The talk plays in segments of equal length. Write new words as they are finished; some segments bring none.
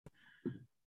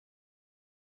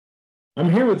I'm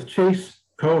here with Chase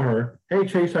Coher. Hey,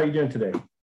 Chase, how you doing today?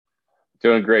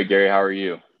 Doing great, Gary. How are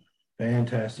you?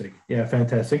 Fantastic. Yeah,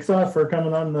 fantastic. Thanks a lot for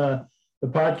coming on the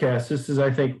podcast. This is, I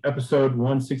think, episode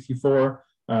 164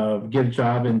 of Get a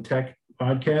Job in Tech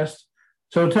podcast.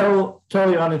 So tell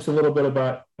the audience a little bit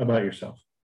about yourself.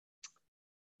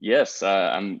 Yes,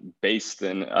 I'm based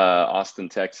in Austin,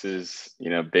 Texas.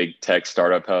 Big tech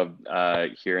startup hub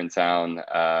here in town.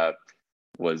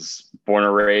 Was born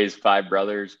and raised, five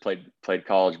brothers. Played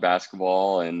college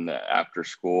basketball, and after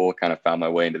school, kind of found my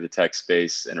way into the tech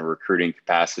space in a recruiting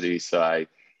capacity. So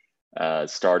I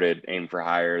started Aim for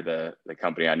Hire, the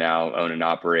company I now own and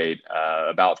operate,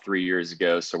 about 3 years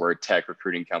ago. So we're a tech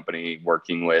recruiting company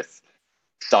working with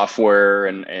software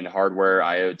and hardware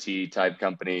IoT type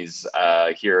companies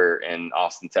here in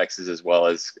Austin, Texas, as well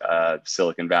as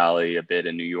Silicon Valley, a bit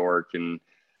in New York, and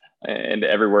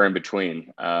everywhere in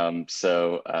between.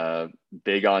 So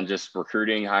big on just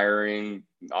recruiting, hiring,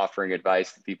 offering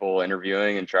advice to people,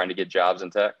 interviewing, and trying to get jobs in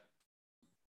tech.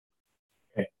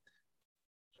 Okay.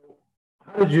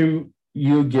 How did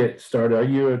you get started? Are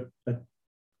you a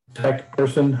tech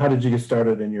person? How did you get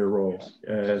started in your role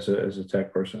as a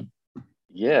tech person?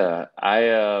 Yeah,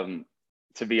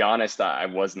 to be honest, I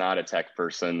was not a tech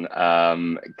person.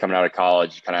 Coming out of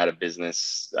college, kind of had a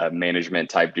business management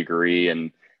type degree,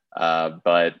 and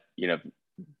but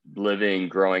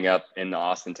growing up in the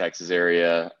Austin, Texas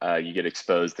area, you get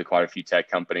exposed to quite a few tech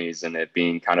companies, and it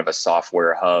being kind of a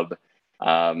software hub.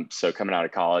 So coming out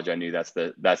of college, I knew that's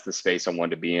the space I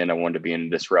wanted to be in. I wanted to be in a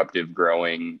disruptive,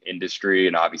 growing industry,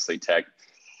 and obviously tech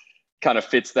kind of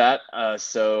fits that.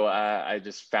 So I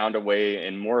just found a way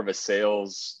in more of a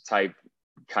sales type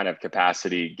kind of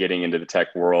capacity, getting into the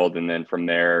tech world, and then from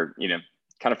there,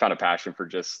 kind of found a passion for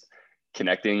just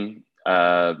connecting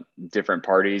different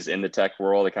parties in the tech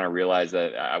world. I kind of realized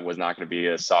that I was not going to be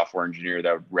a software engineer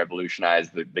that would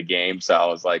revolutionize the game. So I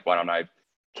was like, why don't I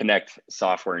connect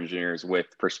software engineers with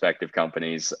prospective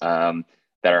companies that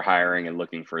are hiring and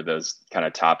looking for those kind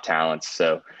of top talents.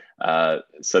 So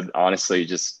honestly,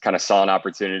 just kind of saw an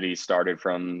opportunity, started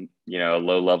from, a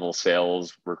low level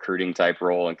sales recruiting type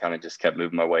role, and kind of just kept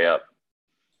moving my way up.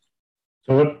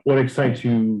 So what excites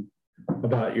you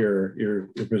about your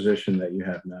position that you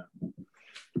have now?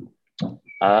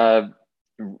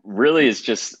 Really is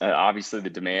just obviously the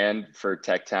demand for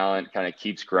tech talent kind of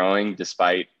keeps growing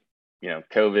despite,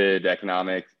 COVID,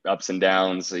 economic ups and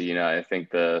downs. I think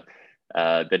the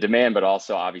demand, but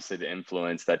also obviously the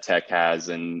influence that tech has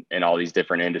in all these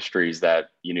different industries that,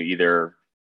 either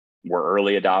were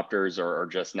early adopters or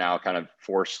just now kind of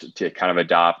forced to kind of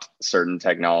adopt certain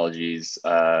technologies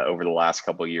over the last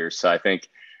couple of years. So I think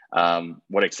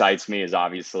what excites me is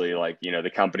obviously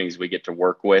the companies we get to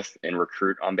work with and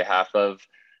recruit on behalf of,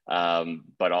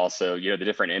 but also, the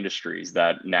different industries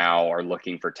that now are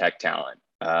looking for tech talent.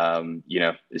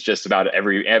 It's just about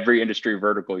every industry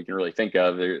vertical you can really think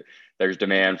of. There's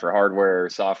demand for hardware,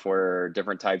 software,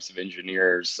 different types of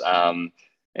engineers.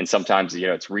 And sometimes,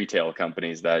 it's retail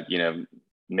companies that,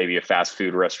 maybe a fast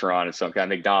food restaurant of some kind,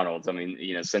 McDonald's. I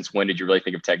mean, since when did you really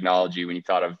think of technology when you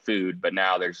thought of food? But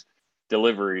now there's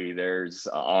delivery, there's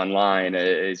online.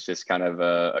 It's just kind of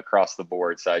across the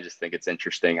board. So I just think it's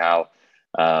interesting how,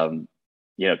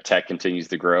 tech continues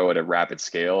to grow at a rapid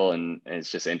scale. And it's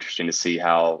just interesting to see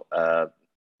how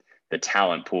the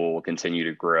talent pool will continue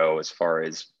to grow as far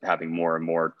as having more and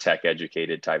more tech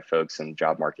educated type folks in the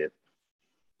job market.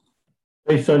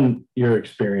 Based on your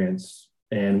experience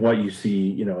and what you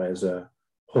see, as a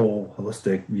whole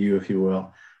holistic view, if you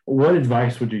will, what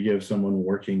advice would you give someone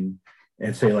working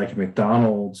at, say, like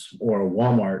McDonald's or a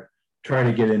Walmart, trying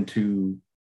to get into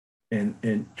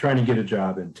and trying to get a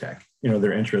job in tech,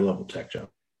 their entry level tech job?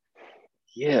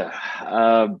 Yeah.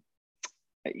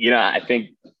 I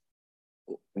think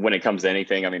when it comes to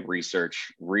anything, I mean,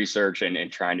 research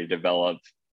and trying to develop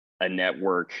a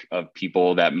network of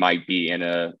people that might be in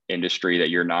a industry that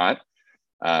you're not.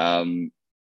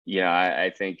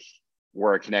 I think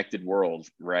we're a connected world,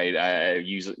 right?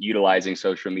 Utilizing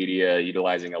social media,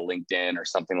 utilizing a LinkedIn or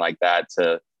something like that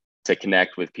to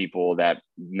connect with people that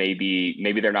maybe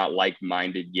they're not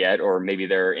like-minded yet, or maybe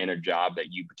they're in a job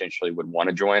that you potentially would want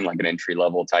to join, like an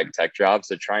entry-level type tech job.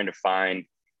 So trying to find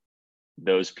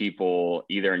those people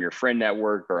either in your friend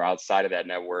network or outside of that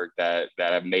network that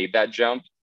have made that jump,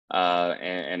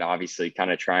 and obviously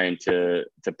kind of trying to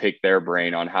pick their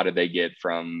brain on how did they get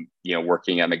from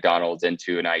working at McDonald's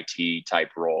into an IT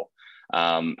type role.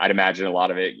 I'd imagine a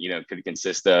lot of it could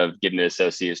consist of getting an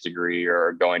associate's degree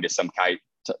or going to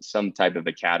some type of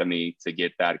academy to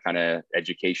get that kind of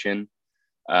education.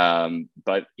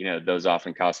 But those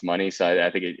often cost money, so I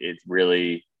think it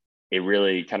really it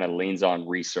really kind of leans on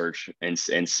research and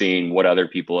seeing what other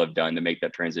people have done to make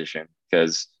that transition.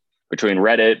 Because between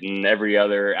Reddit and every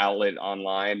other outlet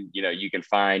online, you can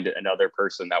find another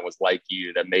person that was like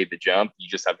you that made the jump. You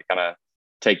just have to kind of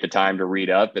take the time to read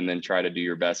up and then try to do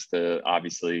your best to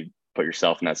obviously put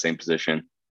yourself in that same position.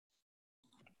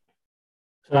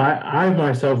 So I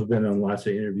myself have been on lots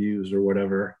of interviews or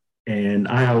whatever, and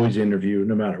I always interview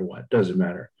no matter what. Doesn't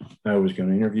matter. I always go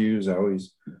to interviews. I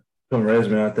always put my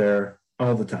resume out there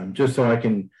all the time, just so I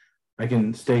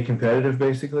can stay competitive.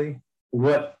 Basically,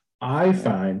 what I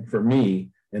find for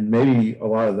me, and maybe a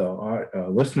lot of the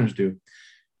listeners do,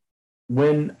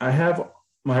 when I have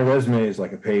my resume is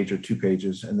like a page or 2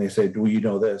 pages, and they say, "Do you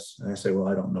know this?" And I say, "Well,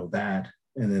 I don't know that,"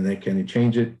 and then they can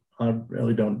change it. I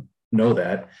really don't know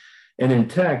that. And in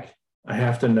tech, I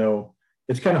have to know.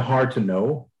 It's kind of hard to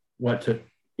know what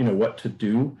to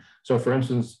do. So, for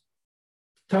instance,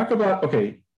 talk about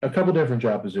a couple different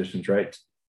job positions, right?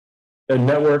 A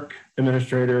network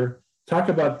administrator. Talk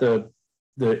about the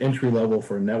entry level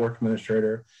for a network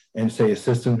administrator, and say a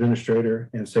system administrator,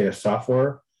 and say a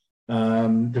software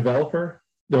developer.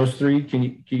 Those three,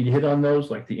 can you hit on those,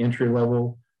 like the entry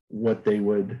level, what they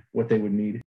would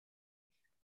need?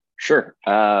 Sure.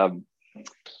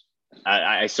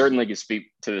 I certainly can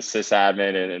speak to the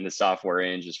sysadmin and the software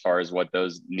eng as far as what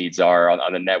those needs are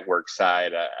on the network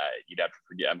side. You'd have to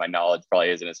forget my knowledge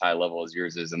probably isn't as high level as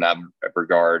yours is in that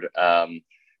regard.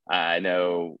 I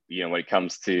know, when it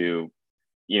comes to,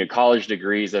 college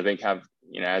degrees, I think have,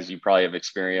 as you probably have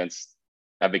experienced,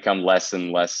 have become less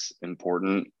and less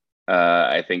important.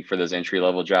 I think for those entry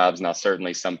level jobs. Now,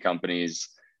 certainly some companies,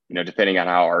 depending on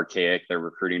how archaic their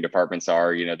recruiting departments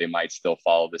are, they might still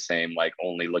follow the same, like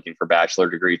only looking for bachelor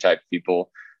degree type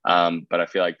people. But I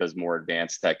feel like those more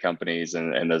advanced tech companies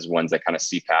and those ones that kind of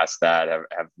see past that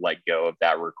have let go of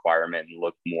that requirement and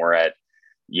look more at,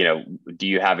 do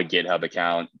you have a GitHub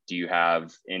account? Do you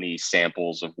have any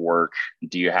samples of work?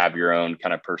 Do you have your own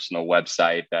kind of personal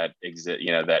website that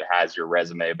that has your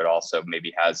resume, but also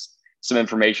maybe has some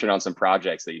information on some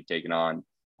projects that you've taken on?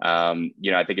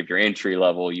 I think if you're entry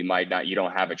level, you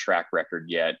don't have a track record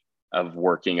yet of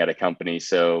working at a company.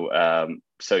 So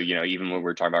even when we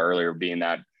were talking about earlier, being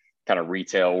that kind of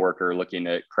retail worker looking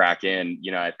to crack in,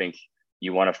 I think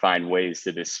you want to find ways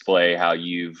to display how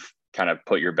you've kind of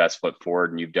put your best foot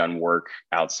forward and you've done work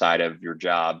outside of your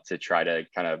job to try to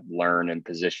kind of learn and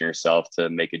position yourself to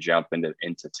make a jump into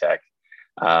tech.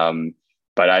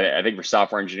 But I think for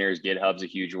software engineers, GitHub's a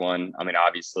huge one. I mean,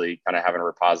 obviously, kind of having a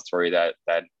repository that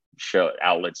show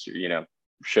outlets,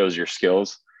 shows your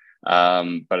skills.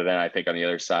 But then I think on the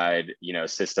other side,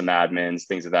 system admins,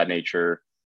 things of that nature,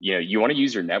 you want to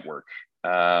use your network.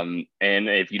 And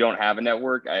if you don't have a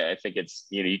network, I think it's,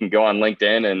 you can go on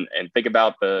LinkedIn and think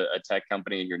about a tech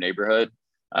company in your neighborhood.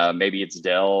 Maybe it's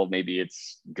Dell, maybe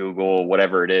it's Google,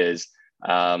 whatever it is.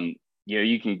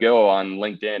 You can go on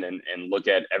LinkedIn and look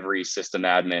at every system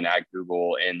admin at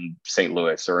Google in St.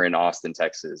 Louis or in Austin,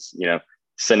 Texas.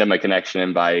 Send them a connection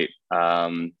invite.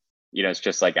 It's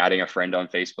just like adding a friend on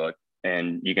Facebook,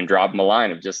 and you can drop them a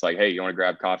line of just like, "Hey, you want to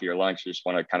grab coffee or lunch? I just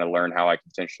want to kind of learn how I can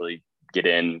potentially get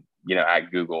in,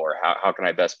 at Google, or how can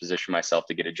I best position myself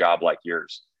to get a job like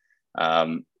yours?" I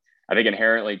think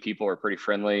inherently people are pretty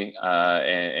friendly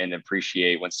and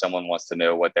appreciate when someone wants to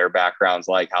know what their background's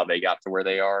like, how they got to where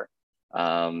they are.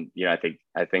 I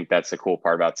think that's the cool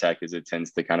part about tech is it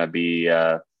tends to kind of be,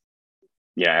 I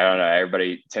don't know.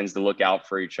 Everybody tends to look out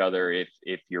for each other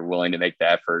if you're willing to make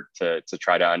the effort to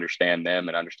try to understand them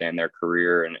and understand their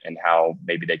career and how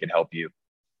maybe they can help you.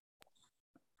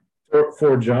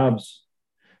 For jobs,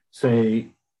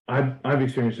 say I've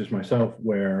experienced this myself,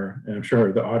 where, and I'm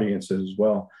sure the audience is as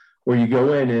well, where you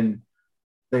go in and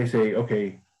they say,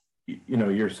 okay,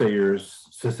 you're a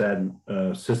sysadmin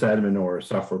or a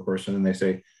software person, and they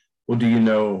say, well, do you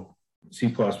know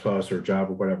C++ or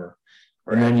Java or whatever?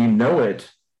 Right. And then it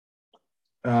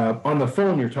on the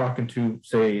phone. You're talking to,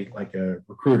 say, like a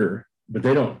recruiter, but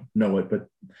they don't know it, but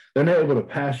they're not able to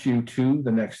pass you to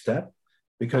the next step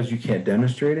because you can't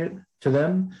demonstrate it to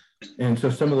them. And so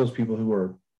some of those people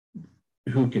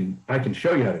I can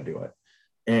show you how to do it.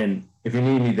 And if you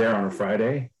need me there on a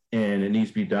Friday and it needs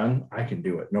to be done, I can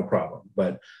do it, no problem.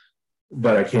 But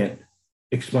I can't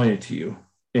explain it to you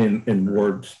in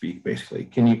word speak, basically.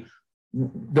 Can you,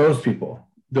 those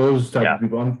type of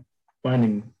people, I'm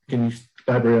finding, can you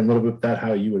elaborate a little bit about that,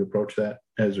 how you would approach that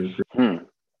as a recruiter?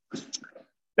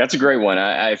 That's a great one.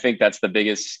 I think that's the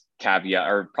biggest caveat,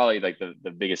 or probably like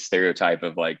the biggest stereotype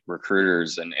of like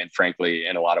recruiters. And frankly,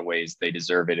 in a lot of ways, they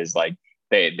deserve it, is like,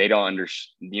 they don't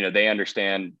understand, they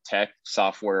understand tech,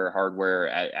 software, hardware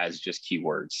as just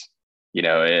keywords.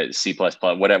 C++,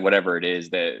 whatever it is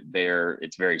that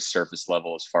it's very surface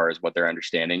level as far as what their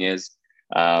understanding is.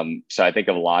 So I think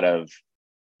a lot of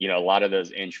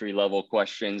those entry level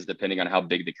questions, depending on how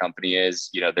big the company is,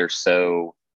 they're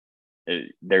so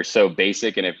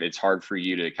basic, and if it's hard for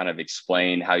you to kind of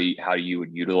explain how you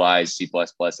would utilize C++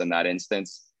 in that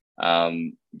instance,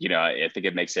 I think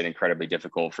it makes it incredibly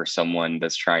difficult for someone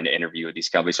that's trying to interview with these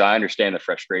companies. So I understand the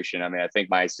frustration. I mean, I think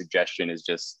my suggestion is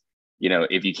just,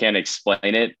 if you can't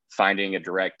explain it, finding a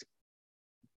direct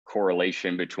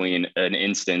correlation between an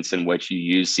instance in which you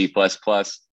use C++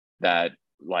 that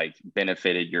like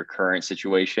benefited your current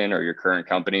situation or your current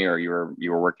company, or you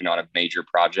were working on a major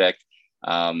project.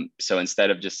 So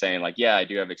instead of just saying like, yeah, I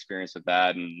do have experience with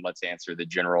that, and let's answer the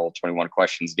general 21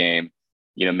 questions game,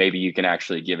 maybe you can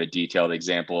actually give a detailed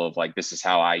example of like, this is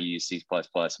how I use C++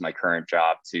 in my current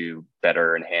job to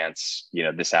better enhance,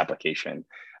 this application,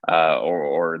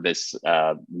 or this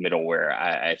middleware.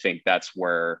 I think that's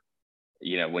where,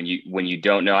 when you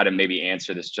don't know how to maybe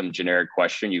answer this some generic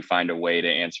question, you find a way to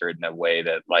answer it in a way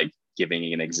that like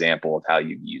giving an example of how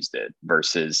you've used it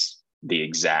versus the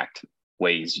exact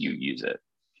ways you use it.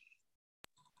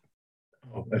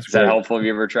 Oh, that's Is great. that helpful? Have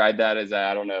you ever tried that?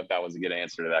 I don't know if that was a good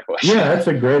answer to that question. Yeah, that's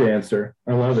a great answer.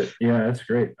 I love it. Yeah, that's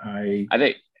great. I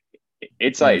think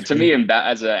it's Yeah, like, it's to great. me,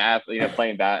 as an athlete,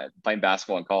 playing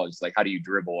basketball in college, it's like, how do you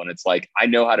dribble? And it's like, I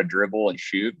know how to dribble and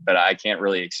shoot, but I can't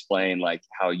really explain like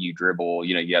how you dribble.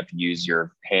 You have to use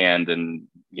your hand and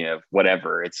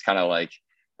whatever. It's kind of like,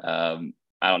 I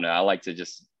don't know. I like to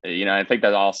just, I think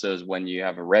that also is when you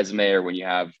have a resume, or when you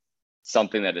have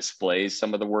something that displays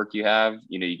some of the work you have,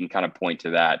 you can kind of point to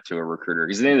that to a recruiter,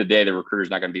 because at the end of the day, the recruiter is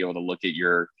not going to be able to look at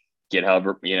your GitHub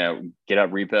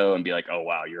repo and be like, oh,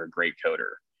 wow, you're a great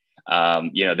coder.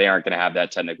 They aren't going to have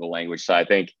that technical language. So I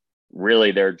think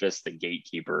really they're just the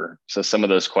gatekeeper. So some of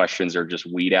those questions are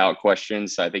just weed out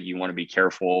questions. So I think you want to be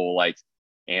careful, like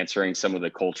answering some of the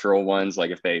cultural ones.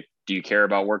 Like do you care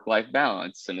about work-life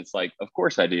balance? And it's like, of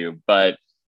course I do. But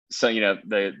so,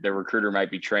 the recruiter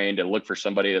might be trained to look for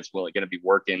somebody that's going to be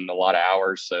working a lot of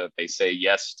hours. So if they say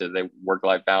yes to the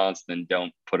work-life balance, then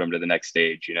don't put them to the next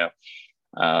stage, So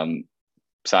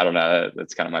I don't know.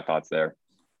 That's kind of my thoughts there.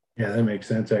 Yeah, that makes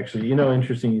sense. Actually,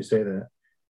 interesting you say that.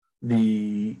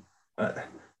 The I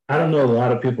don't know, a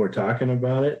lot of people are talking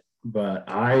about it, but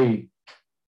I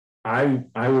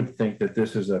would think that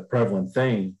this is a prevalent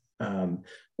thing.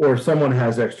 Or someone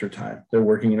has extra time. They're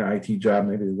working an IT job,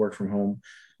 maybe they work from home,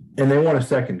 and they want a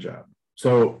second job.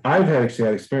 So I've actually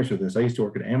had experience with this. I used to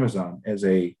work at Amazon as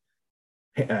a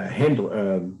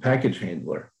package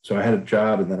handler. So I had a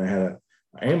job, and then I had an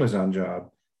Amazon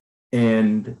job,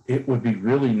 and it would be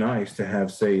really nice to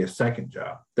have, say, a second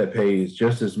job that pays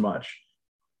just as much.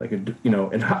 Like,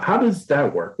 and how does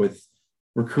that work with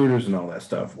recruiters and all that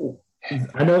stuff?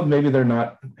 I know maybe they're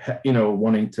not,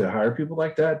 wanting to hire people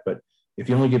like that, but if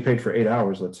you only get paid for 8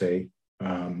 hours, let's say,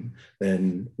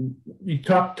 then you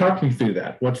talk me through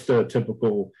that. What's the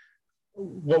typical?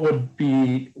 What would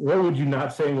you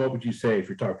not say? And what would you say if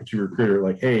you're talking to your recruiter?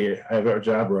 Like, hey, I have a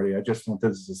job already. I just want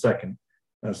this as second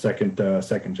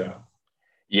job.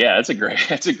 Yeah, that's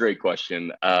a great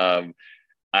question.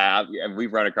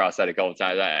 We've run across that a couple of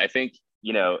times. I think,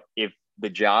 if the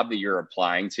job that you're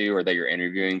applying to or that you're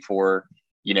interviewing for,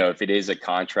 if it is a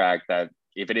contract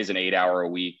if it is an 8 hour a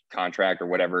week contract or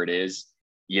whatever it is,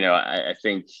 I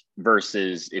think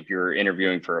versus if you're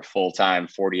interviewing for a full-time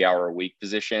 40-hour a week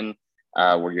position,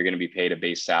 where you're going to be paid a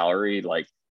base salary, like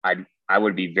I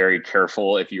would be very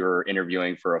careful if you're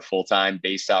interviewing for a full-time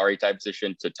base salary type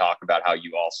position to talk about how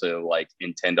you also like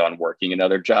intend on working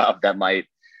another job. That might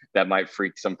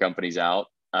freak some companies out.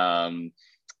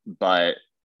 But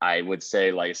I would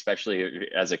say, like, especially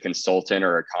as a consultant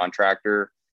or a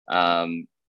contractor, I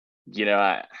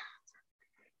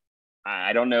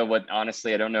don't know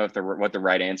honestly, I don't know what the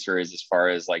right answer is as far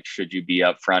as like, should you be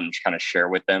upfront and kind of share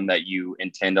with them that you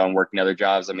intend on working other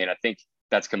jobs? I mean, I think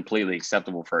that's completely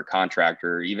acceptable for a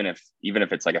contractor, even if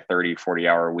it's like a 30-40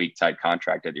 hour a week type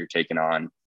contract that you're taking on.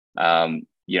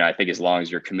 I think as long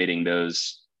as you're committing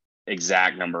those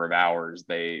exact number of hours,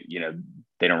 they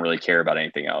don't really care about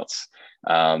anything else.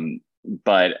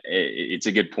 But it's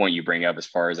a good point you bring up as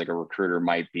far as like a recruiter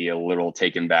might be a little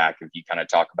taken back if you kind of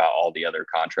talk about all the other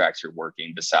contracts you're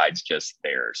working besides just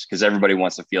theirs, because everybody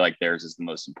wants to feel like theirs is the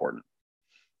most important.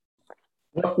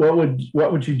 What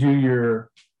would you do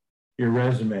your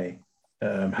resume?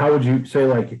 How would you say,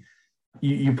 like,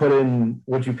 you put in,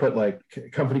 would you put like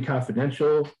company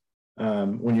confidential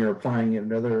when you're applying at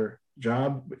another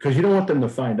job, because you don't want them to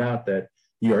find out that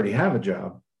you already have a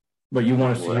job, but you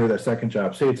want to secure that second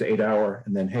job. Say it's an 8 hour,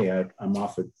 and then hey, I'm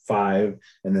off at 5,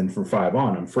 and then from 5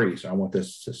 on, I'm free. So I want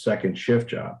this second shift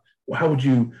job. Well,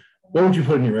 what would you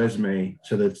put in your resume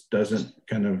so that it doesn't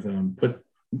kind of put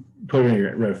in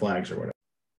your red flags or whatever?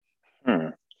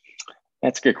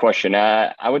 That's a good question.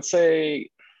 I would say,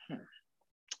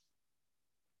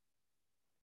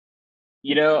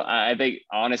 I think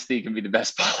honesty can be the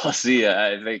best policy.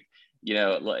 I think,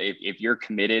 if you're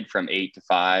committed from 8 to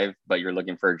 5, but you're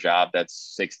looking for a job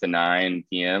that's 6 to 9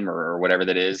 p.m. or whatever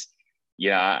that is,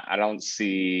 I don't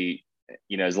see,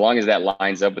 as long as that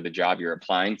lines up with the job you're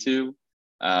applying to,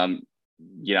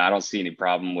 I don't see any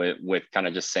problem with kind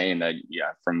of just saying that,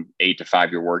 from 8 to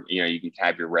 5, you're working, you can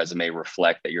have your resume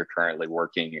reflect that you're currently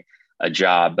working a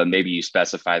job, but maybe you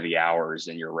specify the hours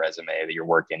in your resume that you're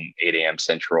working 8 a.m.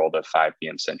 Central to 5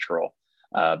 p.m. Central,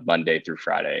 Monday through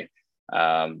Friday.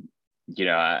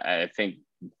 I think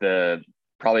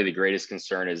probably the greatest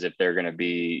concern is if they're going to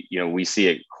be, we see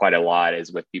it quite a lot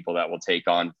is with people that will take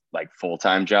on like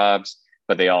full-time jobs,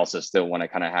 but they also still want to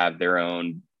kind of have their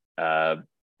own,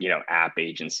 app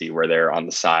agency where they're on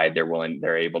the side,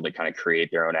 they're able to kind of create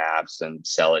their own apps and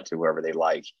sell it to whoever they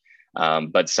like.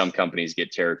 But some companies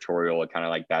get territorial, kind of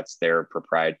like that's their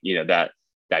proprietary,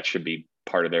 that should be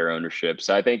part of their ownership.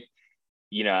 So I think,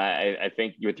 I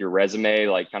think with your resume,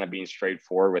 like kind of being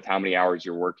straightforward with how many hours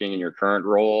you're working in your current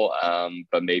role,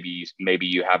 but maybe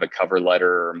you have a cover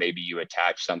letter, or maybe you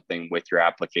attach something with your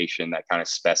application that kind of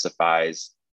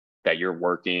specifies that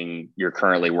you're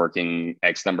currently working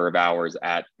X number of hours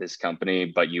at this company,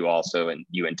 but you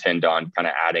intend on kind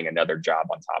of adding another job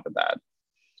on top of that.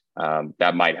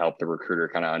 That might help the recruiter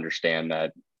kind of understand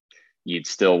that you'd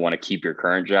still want to keep your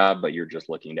current job, but you're just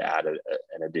looking to add an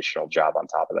additional job on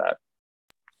top of that.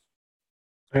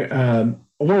 I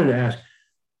wanted to ask,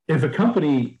 if a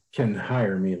company can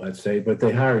hire me, let's say, but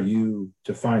they hire you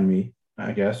to find me,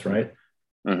 I guess, right?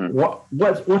 Mm-hmm.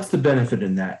 What's the benefit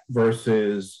in that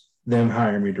versus them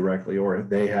hiring me directly, or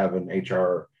they have an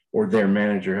HR or their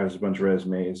manager has a bunch of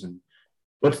resumes? And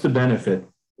what's the benefit?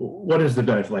 What is the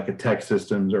benefit, like a Tech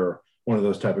Systems or one of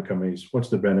those type of companies? What's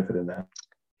the benefit in that?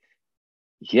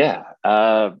 Yeah,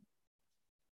 I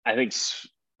think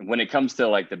when it comes to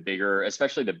like the bigger,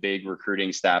 especially the big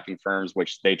recruiting staffing firms,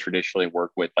 which they traditionally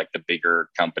work with like the bigger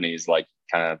companies, like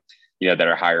kind of, that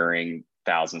are hiring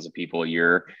thousands of people a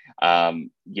year.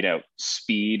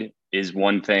 Speed is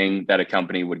one thing that a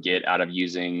company would get out of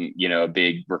using, a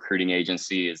big recruiting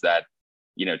agency, is that,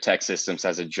 Tech Systems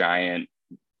has a giant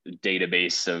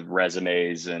database of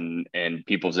resumes and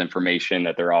people's information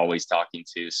that they're always talking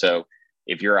to. So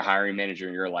if you're a hiring manager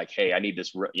and you're like, hey, I need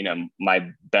this,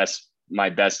 my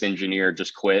best engineer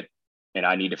just quit, and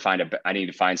I need to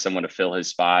find someone to fill his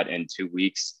spot in 2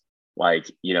 weeks. Like,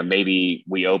 maybe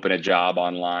we open a job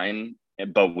online,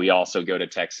 but we also go to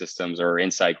Tech Systems or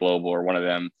Insight Global or one of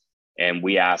them, and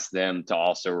we ask them to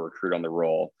also recruit on the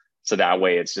role. So that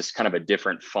way it's just kind of a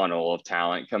different funnel of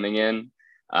talent coming in.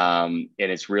 And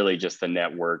it's really just the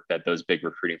network that those big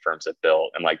recruiting firms have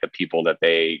built and like the people that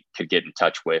they could get in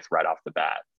touch with right off the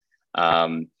bat.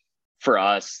 For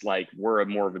us, like we're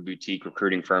more of a boutique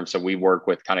recruiting firm. So we work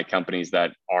with kind of companies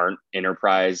that aren't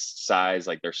enterprise size,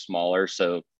 like they're smaller.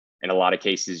 So in a lot of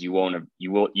cases,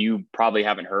 you probably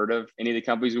haven't heard of any of the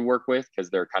companies we work with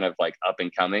because they're kind of like up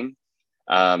and coming.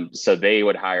 So they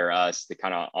would hire us to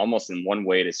kind of almost in one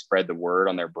way to spread the word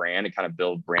on their brand and kind of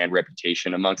build brand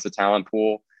reputation amongst the talent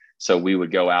pool. So we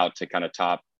would go out to kind of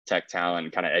top tech talent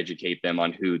and kind of educate them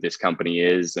on who this company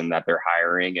is and that they're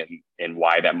hiring and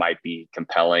why that might be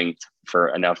compelling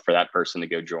for that person to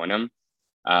go join them.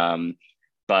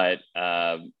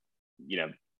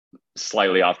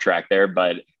 Slightly off track there,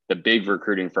 but the big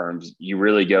recruiting firms, you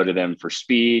really go to them for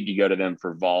speed. You go to them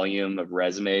for volume of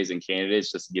resumes and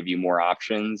candidates just to give you more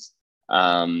options.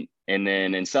 And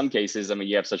then in some cases,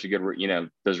 you have such a good,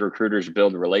 those recruiters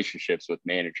build relationships with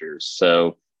managers.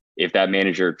 So if that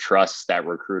manager trusts that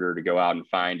recruiter to go out and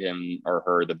find him or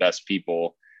her the best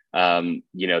people, they're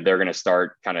going to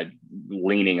start kind of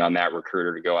leaning on that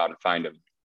recruiter to go out and find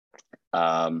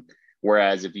them.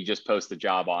 Whereas if you just post the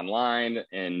job online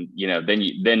and, then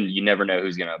you never know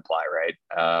who's going to apply, right?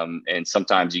 And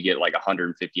sometimes you get like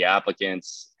 150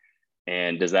 applicants.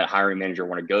 And does that hiring manager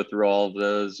want to go through all of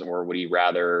those, or would he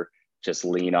rather just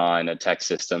lean on a Tech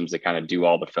Systems to kind of do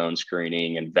all the phone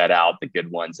screening and vet out the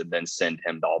good ones and then send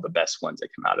him all the best ones that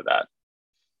come out of that?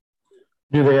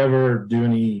 Do they ever do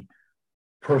any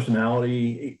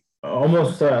personality?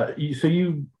 Almost, so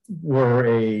you were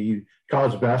a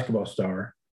college basketball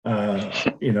star,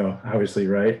 obviously,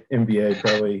 right? NBA,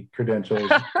 probably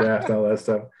credentials, draft, all that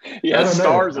stuff. Yeah,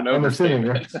 stars and I'm assuming,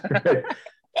 right?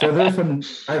 So there's some,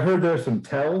 I've heard there's some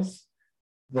tells.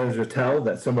 There's a tell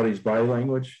that somebody's body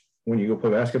language when you go play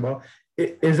basketball.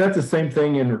 Is that the same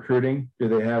thing in recruiting? Do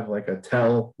they have like a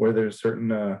tell where there's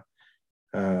certain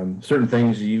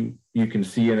things you can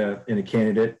see in a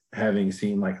candidate having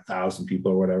seen like 1,000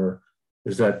 people or whatever?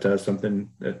 Is that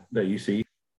something that you see?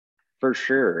 For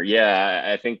sure.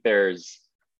 Yeah. I think there's,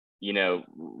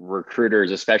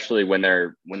 recruiters, especially when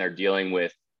they're dealing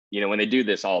with, when they do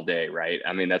this all day, right?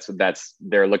 I mean,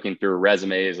 they're looking through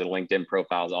resumes and LinkedIn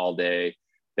profiles all day.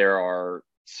 There are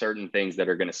certain things that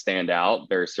are going to stand out.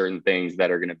 There are certain things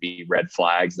that are going to be red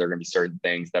flags. There are going to be certain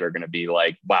things that are going to be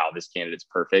like, wow, this candidate's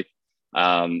perfect.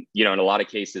 In a lot of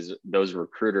cases, those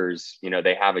recruiters,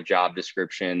 they have a job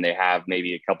description, they have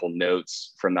maybe a couple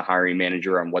notes from the hiring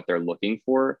manager on what they're looking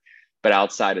for. But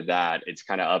outside of that, it's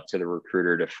kind of up to the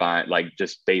recruiter to find, like,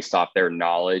 just based off their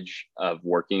knowledge of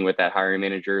working with that hiring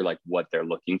manager, like what they're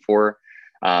looking for.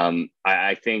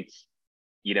 I think,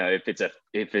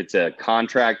 if it's a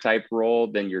contract type role,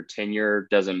 then your tenure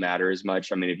doesn't matter as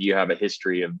much. I mean, if you have a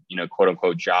history of, quote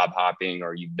unquote, job hopping,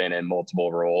 or you've been in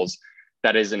multiple roles,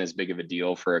 that isn't as big of a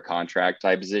deal for a contract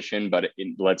type position. But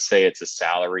let's say it's a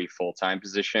salary full-time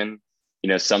position,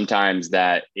 sometimes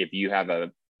that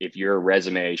if your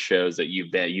resume shows that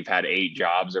you've had 8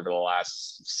 jobs over the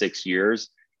last 6 years,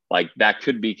 like that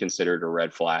could be considered a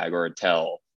red flag or a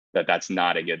tell that that's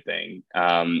not a good thing.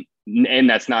 And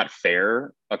that's not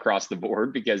fair across the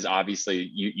board, because obviously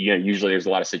usually there's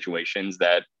a lot of situations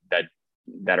that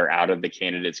are out of the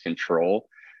candidate's control.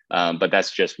 But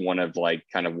that's just one of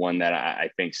one that I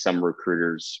think some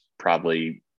recruiters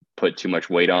probably put too much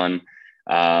weight on.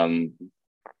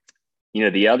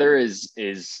 The other is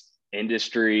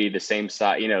industry, the same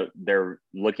side. They're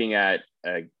looking at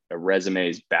a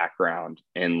resume's background,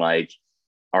 and like,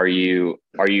 are you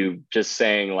just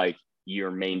saying like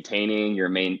you're maintaining your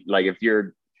main, like if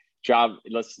your job,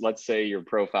 let's say your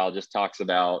profile just talks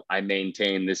about, I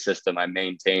maintain this system, I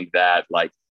maintained that,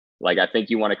 like I think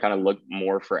you want to kind of look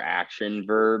more for action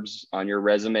verbs on your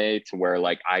resume, to where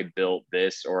like, I built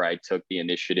this, or I took the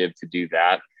initiative to do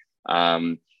that.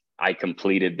 I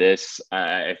completed this.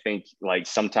 I think like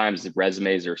sometimes the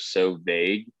resumes are so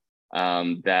vague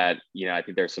that, I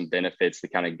think there's some benefits to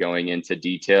kind of going into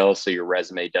detail, so your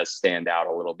resume does stand out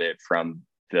a little bit from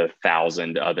the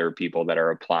 1,000 other people that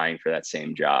are applying for that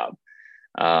same job.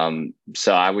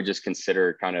 So I would just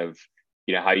consider kind of,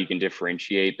 how you can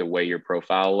differentiate the way your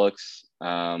profile looks.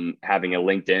 Having a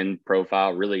LinkedIn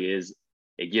profile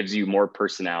it gives you more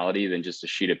personality than just a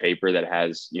sheet of paper that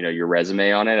has, your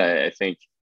resume on it. I think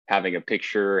having a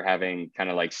picture, having kind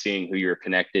of like seeing who you're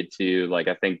connected to, like,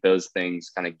 I think those things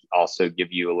kind of also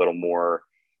give you a little more,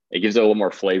 it gives it a little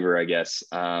more flavor, I guess.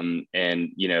 And,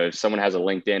 if someone has a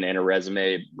LinkedIn and a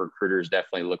resume, recruiters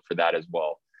definitely look for that as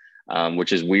well,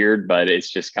 which is weird, but it's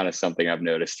just kind of something I've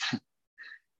noticed.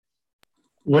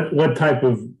 What type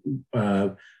of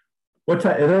are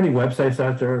there any websites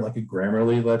out there like a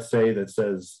Grammarly, let's say, that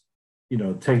says,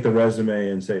 take the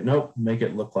resume and say, nope, make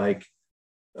it look like,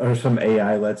 or some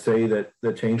AI, let's say, that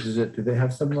changes it? Do they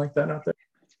have something like that out there?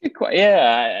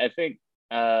 Yeah, I think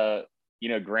I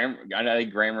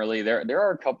think Grammarly. There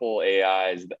are a couple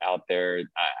AIs out there.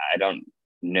 I don't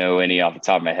know any off the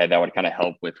top of my head that would kind of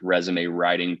help with resume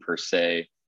writing per se.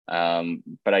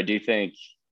 But I do think,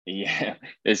 yeah,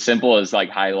 as simple as like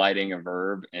highlighting a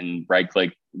verb and right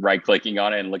clicking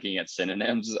on it and looking at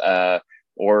synonyms,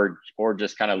 or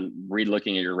just kind of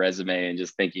re-looking at your resume and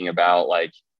just thinking about,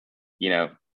 like,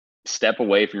 step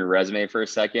away from your resume for a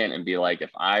second and be like, if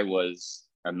I was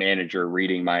a manager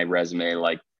reading my resume,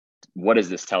 like, what does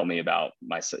this tell me about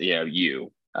myself,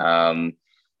 you? And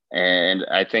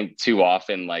I think too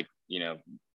often, like,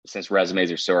 since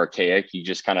resumes are so archaic, you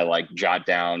just kind of like jot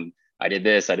down, I did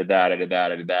this, I did that, I did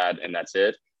that, I did that, and that's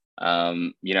it.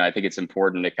 I think it's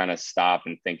important to kind of stop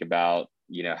and think about,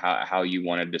 how you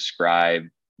want to describe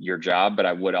your job. But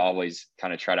I would always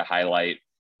kind of try to highlight,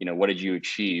 what did you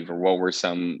achieve, or what were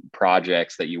some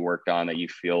projects that you worked on that you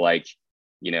feel like,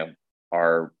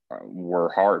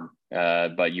 were hard,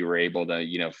 but you were able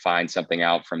to, find something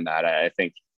out from that. I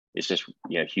think it's just,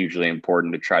 hugely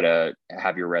important to try to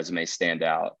have your resume stand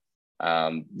out.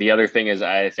 The other thing is,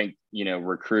 I think,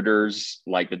 recruiters,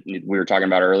 like we were talking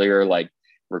about earlier, like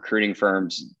recruiting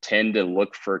firms tend to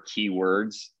look for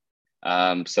keywords.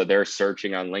 So they're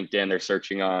searching on LinkedIn, they're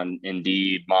searching on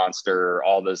Indeed, Monster,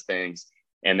 all those things.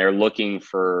 And they're looking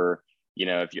for,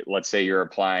 if let's say you're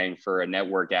applying for a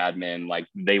network admin, like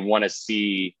they want to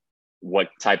see what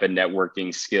type of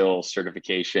networking skill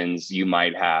certifications you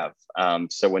might have.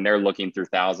 So when they're looking through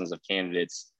thousands of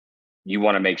candidates, you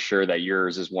want to make sure that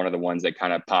yours is one of the ones that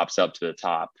kind of pops up to the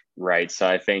top, right? So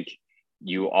I think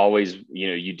you always,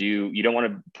 you don't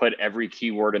want to put every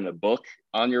keyword in the book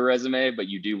on your resume, but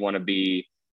you do want to be,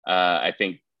 I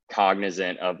think,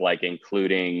 cognizant of like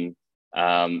including,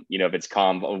 if it's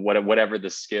whatever the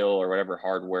skill or whatever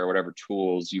hardware, whatever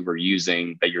tools you were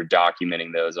using, that you're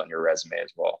documenting those on your resume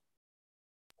as well.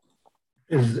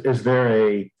 Is there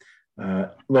a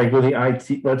like with the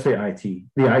IT, let's say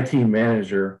the IT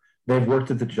manager, they've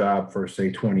worked at the job for say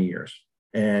 20 years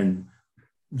and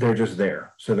they're just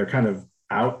there. So they're kind of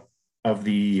out of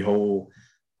the whole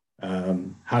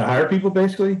how to hire people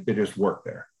basically. They just work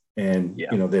there. And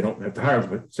they don't have to hire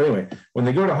them. So anyway, when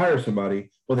they go to hire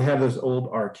somebody, well, they have this old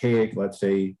archaic, let's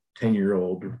say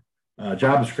 10-year-old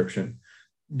job description.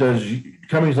 Does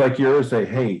companies like yours say,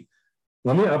 hey,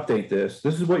 let me update this.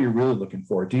 This is what you're really looking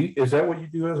for. Is that what you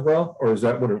do as well? Or is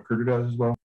that what a recruiter does as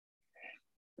well?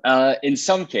 In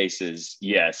some cases,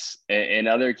 yes. In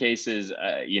other cases,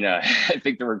 I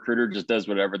think the recruiter just does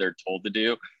whatever they're told to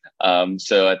do.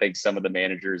 So I think some of the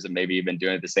managers that maybe have been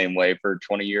doing it the same way for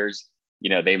 20 years,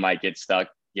 they might get stuck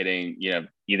getting,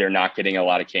 either not getting a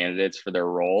lot of candidates for their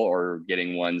role or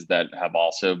getting ones that have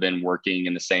also been working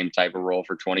in the same type of role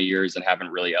for 20 years and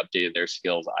haven't really updated their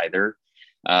skills either.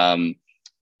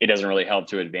 It doesn't really help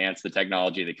to advance the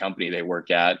technology of the company they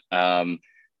work at.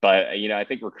 But, I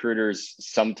think recruiters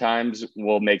sometimes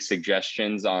will make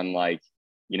suggestions on like,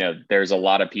 there's a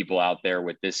lot of people out there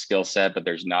with this skill set, but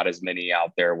there's not as many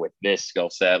out there with this skill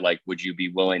set. Like, would you be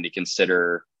willing to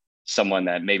consider someone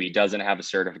that maybe doesn't have a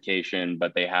certification,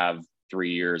 but they have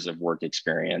 3 years of work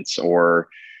experience so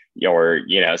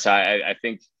I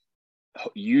think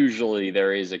usually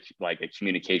there is a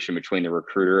communication between the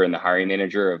recruiter and the hiring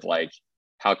manager of like,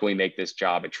 how can we make this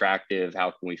job attractive?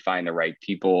 How can we find the right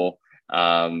people?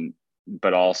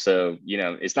 But also,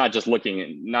 it's not just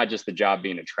the job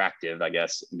being attractive, I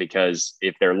guess, because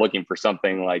if they're looking for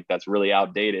something like that's really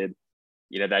outdated,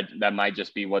 that might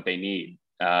just be what they need.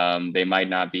 They might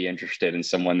not be interested in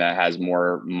someone that has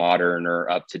more modern or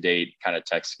up-to-date kind of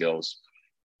tech skills,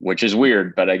 which is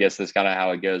weird, but I guess that's kind of how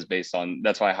it goes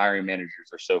that's why hiring managers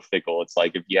are so fickle. It's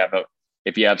like,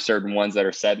 if you have certain ones that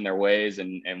are set in their ways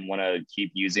and want to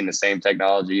keep using the same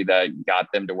technology that got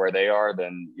them to where they are,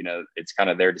 then, it's kind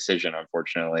of their decision,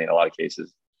 unfortunately, in a lot of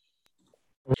cases.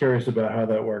 I'm curious about how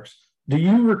that works. Do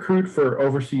you recruit for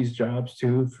overseas jobs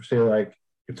too, for say like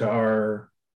Qatar,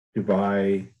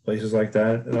 Dubai, places like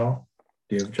that at all?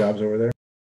 Do you have jobs over there?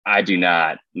 I do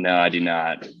not. No, I do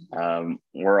not.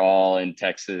 We're all in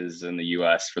Texas and the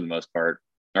US for the most part.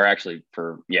 Or actually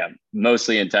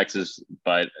mostly in Texas,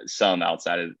 but some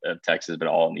outside of Texas, but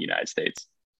all in the United States.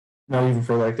 Not even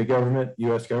for like the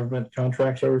U.S. government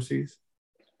contracts overseas?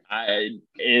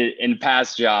 In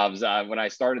past jobs, when I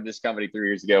started this company 3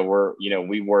 years ago,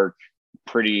 we work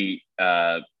pretty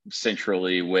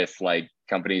centrally with like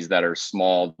companies that are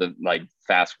small, like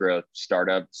fast growth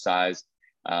startup size.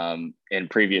 In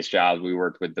previous jobs, we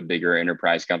worked with the bigger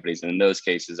enterprise companies. And in those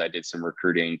cases, I did some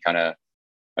recruiting kind of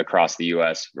across the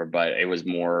US, but it was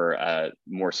more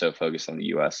so focused on the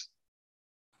US.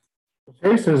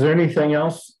 Okay, so is there anything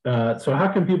else? So how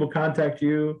can people contact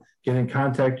you, get in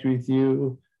contact with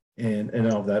you and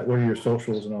all of that? What are your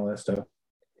socials and all that stuff?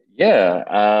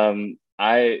 Yeah.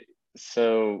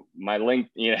 So my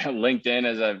LinkedIn,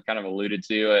 as I've kind of alluded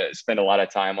to, I spend a lot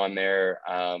of time on there.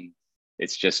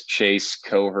 It's just Chase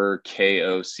Kocher,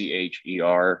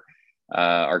 Kocher.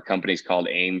 Our company's called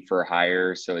Aim for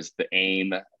Hire. So it's the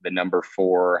AIM, the number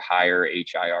 4, hire,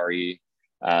 HIRE.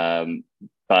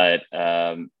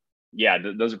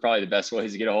 Those are probably the best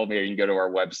ways to get a hold of me. You can go to our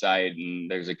website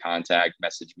and there's a contact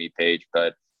message me page.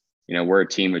 But, we're a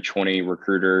team of 20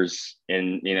 recruiters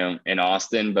in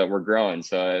Austin, but we're growing.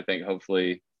 So I think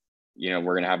hopefully, we're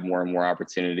going to have more and more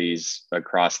opportunities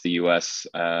across the US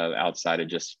outside of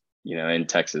just, in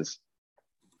Texas.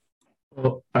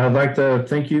 Well, I'd like to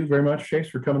thank you very much, Chase,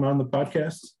 for coming on the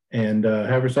podcast and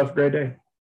have yourself a great day.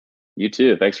 You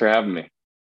too. Thanks for having me.